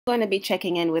Going to be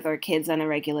checking in with our kids on a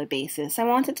regular basis. I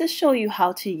wanted to show you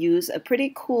how to use a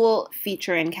pretty cool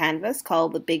feature in Canvas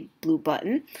called the big blue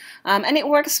button. And it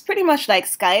works pretty much like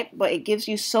Skype, but it gives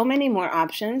you so many more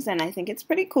options, and I think it's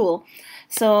pretty cool.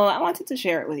 So I wanted to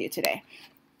share it with you today.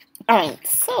 All right,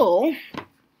 so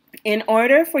in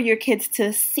order for your kids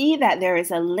to see that there is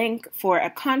a link for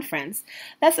a conference,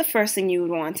 that's the first thing you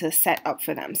would want to set up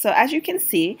for them. So as you can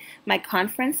see, my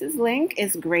conferences link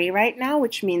is gray right now,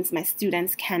 which means my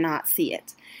students cannot see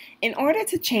it. In order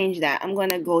to change that, I'm going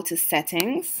to go to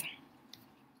Settings,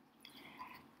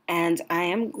 and I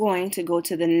am going to go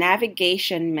to the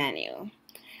Navigation menu.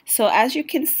 So as you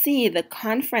can see, the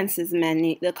conferences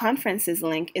menu, the conferences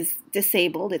link is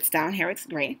disabled. It's down here, it's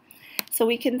gray. So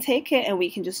we can take it and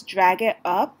we can just drag it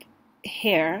up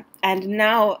here, and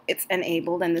now it's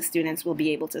enabled and the students will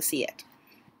be able to see it.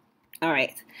 All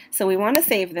right, so we want to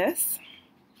save this.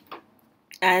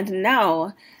 And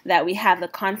now that we have the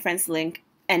conference link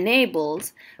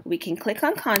enabled, we can click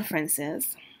on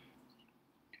Conferences.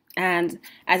 And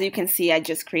as you can see, I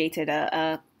just created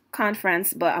a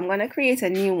conference, but I'm going to create a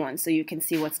new one so you can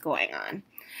see what's going on.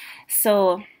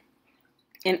 So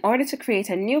in order to create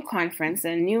a new conference,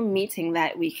 a new meeting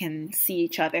that we can see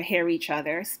each other, hear each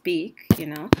other, speak,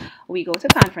 we go to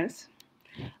Conference,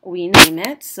 we name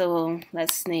it. So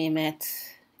let's name it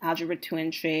Algebra 2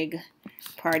 and Trig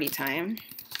Party Time.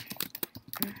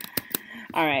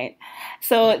 All right,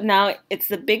 so now it's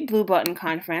the big blue button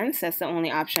conference. That's the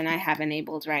only option I have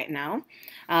enabled right now.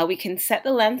 We can set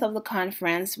the length of the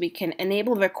conference. We can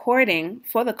enable recording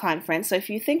for the conference. So if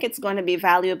you think it's going to be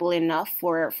valuable enough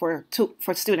for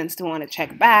students to want to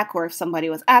check back, or if somebody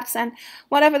was absent,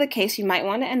 whatever the case, you might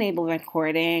want to enable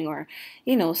recording, or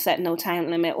set no time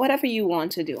limit, whatever you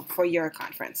want to do for your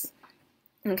conference.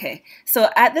 Okay, so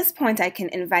at this point I can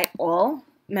invite all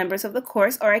members of the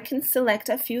course, or I can select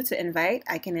a few to invite.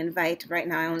 I can invite, right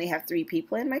now I only have 3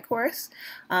 people in my course.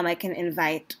 I can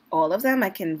invite all of them.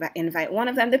 I can invite one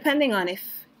of them, depending on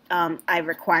if I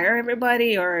require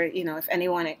everybody, or if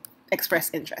anyone express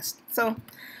interest. So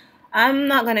I'm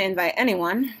not going to invite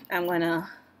anyone. I'm going to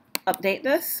update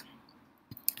this.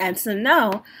 And so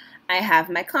now I have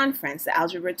my conference, the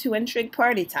Algebra 2 and Trig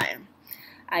Party Time.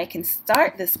 I can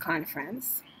start this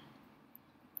conference.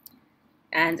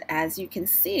 And as you can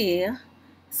see,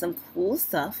 some cool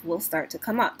stuff will start to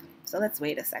come up. So let's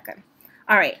wait a second.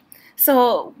 All right,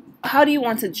 so how do you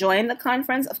want to join the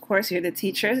conference? Of course, you're the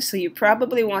teacher, so you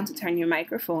probably want to turn your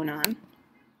microphone on.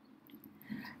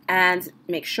 And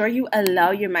make sure you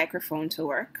allow your microphone to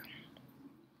work.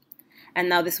 And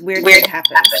now this weird thing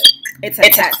happens. It's a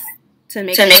test to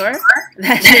make sure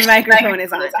that your microphone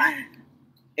is on.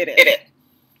 It is.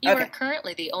 You are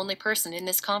currently the only person in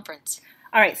this conference.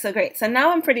 All right, so great. So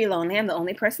now I'm pretty lonely. I'm the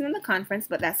only person in the conference,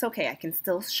 but that's okay. I can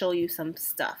still show you some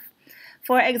stuff.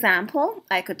 For example,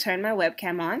 I could turn my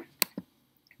webcam on,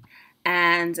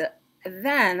 and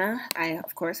then I,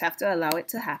 of course, have to allow it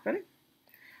to happen.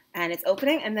 And it's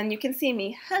opening, and then you can see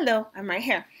me. Hello, I'm right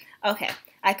here. Okay,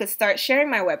 I could start sharing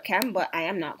my webcam, but I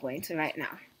am not going to right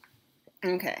now.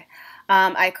 Okay,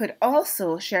 I could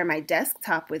also share my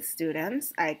desktop with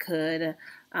students. I could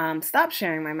stop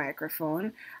sharing my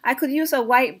microphone. I could use a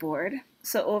whiteboard.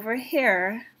 So over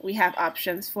here, we have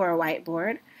options for a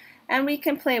whiteboard, and we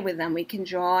can play with them. We can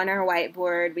draw on our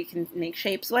whiteboard. We can make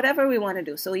shapes, whatever we want to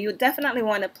do. So you definitely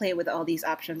want to play with all these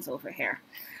options over here.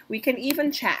 We can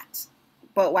even chat.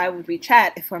 But why would we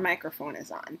chat if our microphone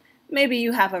is on? Maybe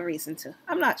you have a reason to.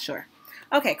 I'm not sure.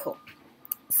 Okay, cool.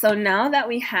 So now that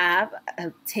we have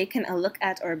taken a look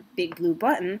at our big blue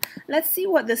button, let's see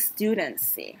what the students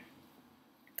see.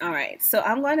 All right, so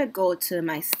I'm going to go to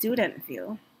my student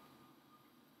view.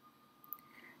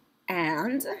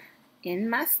 And in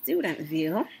my student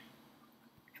view,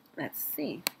 let's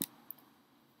see.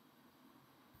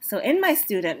 So in my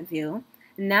student view,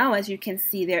 now as you can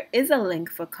see, there is a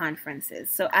link for conferences.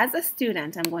 So as a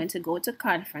student, I'm going to go to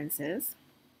Conferences.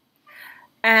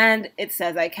 And it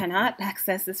says I cannot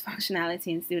access this functionality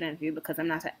in student view because I'm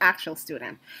not an actual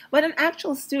student. But an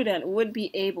actual student would be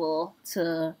able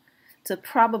to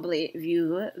probably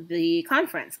view the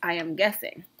conference, I am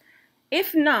guessing.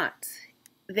 If not,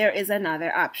 there is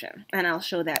another option, and I'll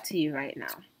show that to you right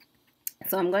now.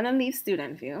 So I'm going to leave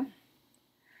student view.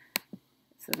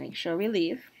 So make sure we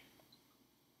leave.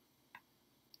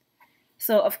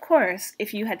 So of course,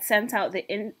 if you had sent out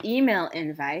the email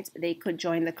invite, they could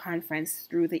join the conference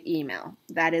through the email.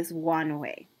 That is one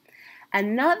way.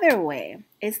 Another way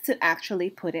is to actually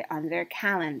put it on their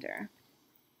calendar.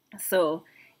 So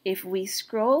if we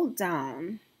scroll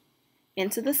down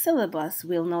into the syllabus,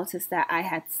 we'll notice that I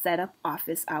had set up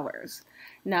office hours.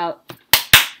 Now,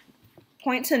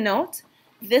 Point to note,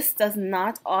 this does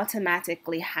not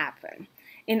automatically happen.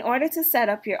 In order to set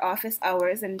up your office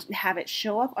hours and have it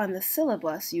show up on the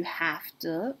syllabus, you have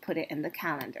to put it in the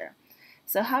calendar.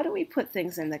 So how do we put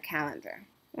things in the calendar?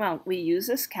 Well, we use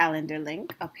this calendar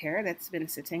link up here that's been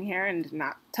sitting here and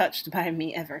not touched by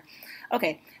me ever.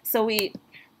 Okay, so we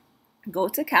go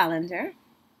to calendar.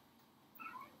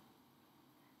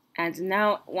 And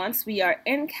now once we are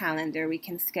in calendar, we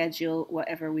can schedule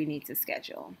whatever we need to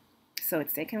schedule. So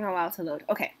it's taking a while to load.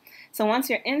 Okay, so once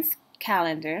you're in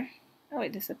calendar, oh,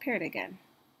 it disappeared again.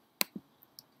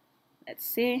 Let's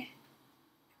see.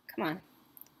 Come on.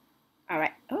 All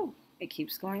right. Oh, it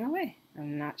keeps going away.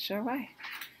 I'm not sure why.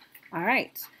 All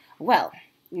right. Well,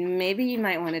 maybe you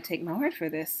might want to take my word for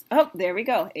this. Oh, there we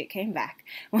go. It came back.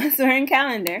 Once we're in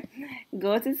calendar,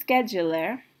 go to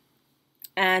scheduler.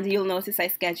 And you'll notice I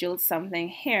scheduled something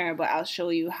here, but I'll show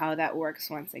you how that works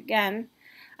once again.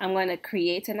 I'm going to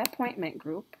create an appointment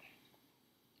group.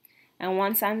 And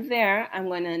once I'm there, I'm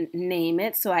going to name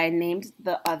it. So I named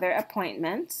the other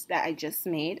appointment that I just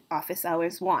made, Office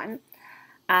Hours 1.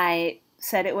 I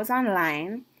said it was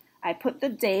online. I put the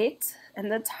date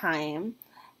and the time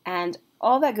and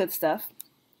all that good stuff.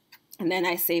 And then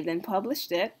I saved and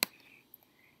published it.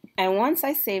 And once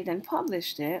I saved and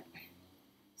published it,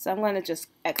 so I'm going to just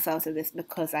X out of this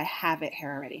because I have it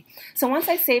here already. So once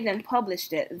I saved and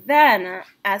published it, then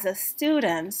as a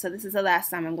student, so this is the last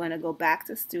time I'm going to go back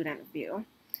to student view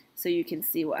so you can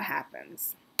see what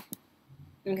happens.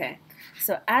 Okay,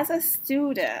 so as a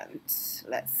student,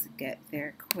 let's get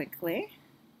there quickly.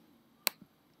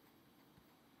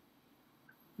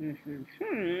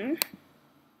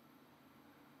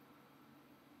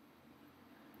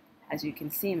 As you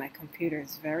can see, my computer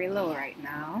is very low right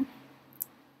now.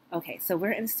 Okay, so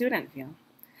we're in student view.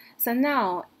 So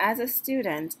now, as a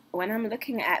student, when I'm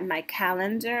looking at my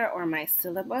calendar or my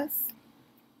syllabus,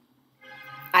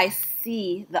 I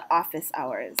see the office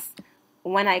hours.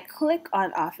 When I click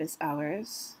on office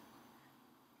hours,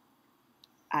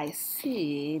 I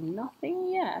see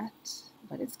nothing yet,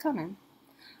 but it's coming.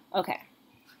 Okay.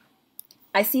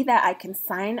 I see that I can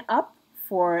sign up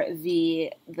for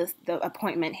the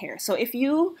appointment here. So if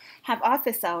you have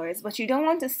office hours, but you don't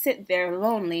want to sit there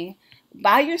lonely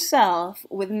by yourself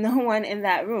with no one in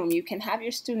that room, you can have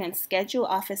your students schedule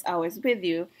office hours with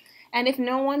you. And if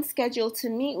no one's scheduled to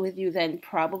meet with you, then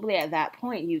probably at that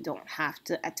point you don't have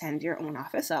to attend your own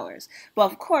office hours. But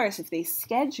of course, if they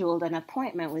scheduled an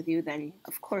appointment with you, then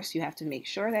of course you have to make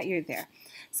sure that you're there.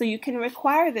 So you can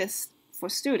require this for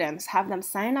students, have them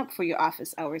sign up for your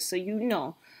office hours so you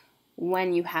know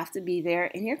when you have to be there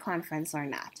in your conference or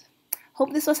not.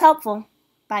 Hope this was helpful.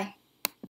 Bye.